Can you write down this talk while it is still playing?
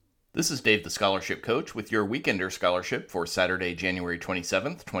This is Dave the Scholarship Coach with your Weekender Scholarship for Saturday, January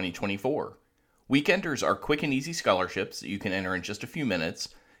 27th, 2024. Weekenders are quick and easy scholarships that you can enter in just a few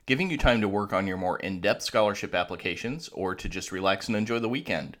minutes, giving you time to work on your more in-depth scholarship applications or to just relax and enjoy the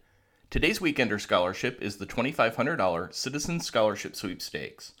weekend. Today's Weekender Scholarship is the $2,500 Citizens Scholarship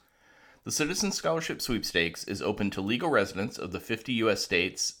Sweepstakes. The Citizens Scholarship Sweepstakes is open to legal residents of the 50 U.S.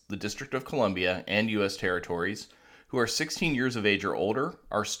 states, the District of Columbia, and U.S. territories who are 16 years of age or older,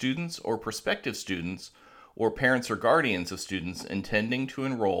 are students or prospective students, or parents or guardians of students intending to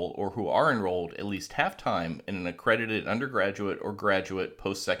enroll or who are enrolled at least half-time in an accredited undergraduate or graduate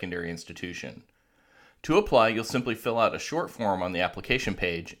post-secondary institution. To apply, you'll simply fill out a short form on the application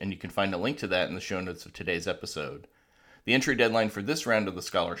page, and you can find a link to that in the show notes of today's episode. The entry deadline for this round of the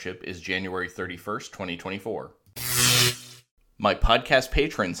scholarship is January 31st, 2024. My podcast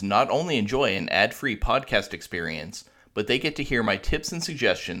patrons not only enjoy an ad-free podcast experience, but they get to hear my tips and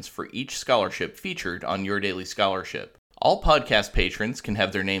suggestions for each scholarship featured on Your Daily Scholarship. All podcast patrons can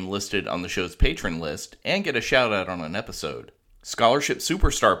have their name listed on the show's patron list and get a shout-out on an episode. Scholarship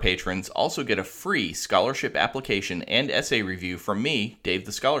Superstar patrons also get a free scholarship application and essay review from me, Dave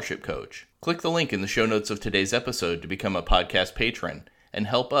the Scholarship Coach. Click the link in the show notes of today's episode to become a podcast patron and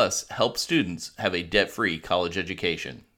help us help students have a debt-free college education.